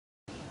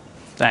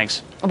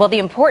Thanks. Well, the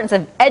importance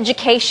of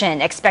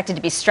education expected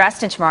to be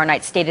stressed in tomorrow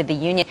night's State of the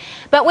Union.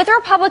 But with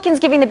Republicans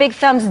giving the big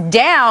thumbs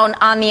down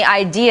on the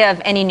idea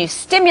of any new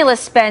stimulus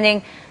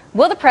spending,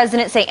 will the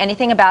president say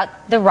anything about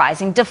the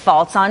rising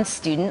defaults on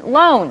student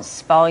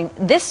loans? Following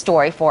this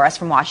story for us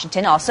from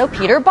Washington, also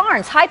Peter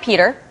Barnes. Hi,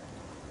 Peter.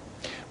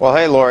 Well,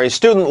 hey, Lori,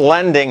 student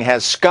lending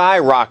has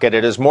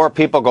skyrocketed as more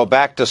people go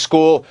back to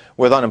school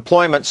with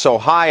unemployment so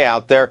high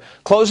out there,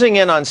 closing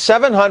in on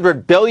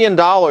 $700 billion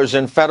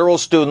in federal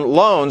student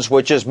loans,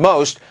 which is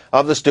most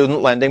of the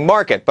student lending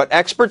market. But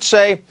experts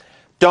say,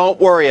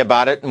 don't worry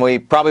about it, and we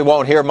probably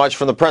won't hear much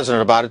from the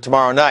president about it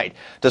tomorrow night.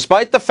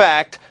 Despite the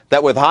fact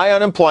that with high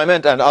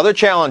unemployment and other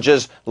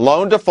challenges,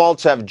 loan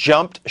defaults have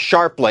jumped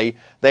sharply.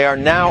 They are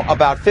now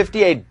about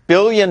 $58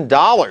 billion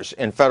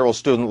in federal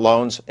student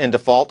loans in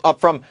default, up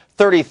from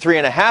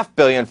 $33.5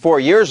 billion 4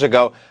 years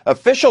ago.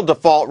 Official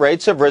default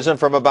rates have risen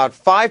from about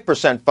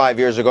 5% 5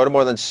 years ago to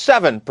more than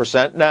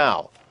 7%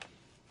 now.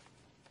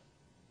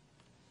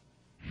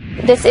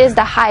 This is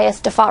the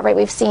highest default rate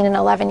we've seen in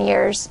 11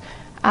 years,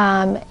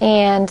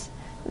 and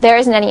there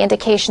isn't any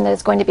indication that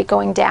it's going to be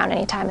going down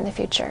anytime in the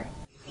future.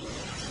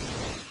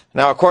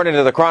 Now, according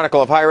to the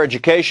Chronicle of Higher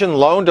Education,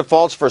 loan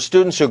defaults for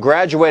students who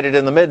graduated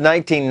in the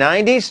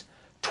mid-1990s,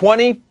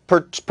 20%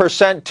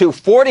 to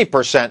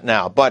 40%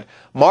 now. But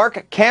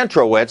Mark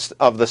Kantrowitz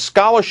of the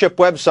scholarship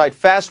website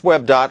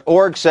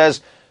fastweb.org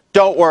says,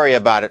 don't worry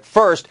about it.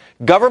 First,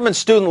 government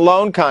student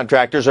loan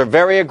contractors are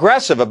very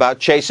aggressive about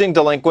chasing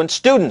delinquent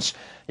students.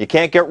 You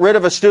can't get rid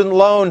of a student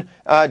loan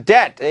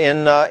debt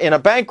in a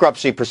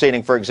bankruptcy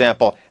proceeding, for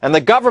example. And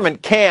the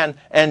government can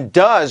and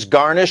does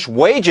garnish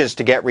wages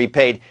to get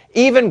repaid,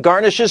 even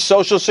garnishes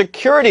Social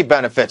Security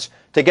benefits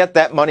to get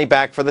that money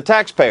back for the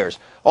taxpayers.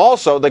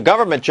 Also, the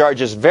government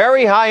charges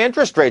very high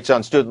interest rates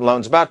on student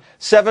loans, about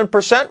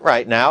 7%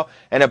 right now,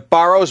 and it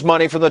borrows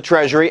money from the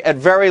Treasury at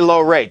very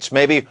low rates,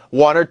 maybe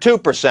 1 or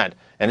 2%.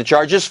 And it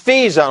charges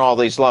fees on all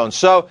these loans.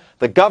 So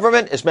the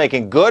government is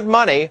making good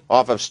money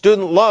off of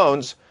student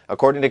loans,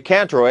 according to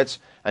Kantrowitz,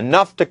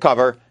 enough to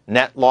cover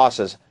net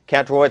losses.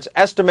 Kantrowitz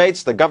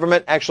estimates the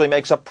government actually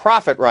makes a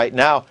profit right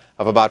now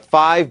of about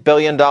 $5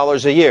 billion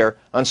a year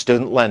on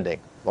student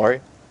lending.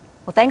 Lori?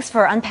 Well, thanks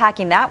for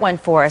unpacking that one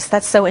for us.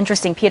 That's so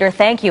interesting, Peter.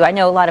 Thank you. I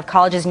know a lot of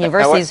colleges and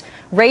universities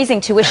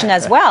raising tuition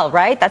as well,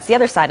 right? That's the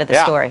other side of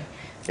the story.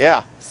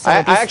 Yeah. So I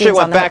actually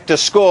went back to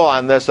school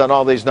on this, on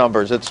all these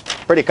numbers. It's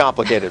pretty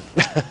complicated.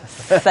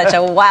 Such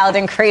a wild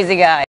and crazy guy.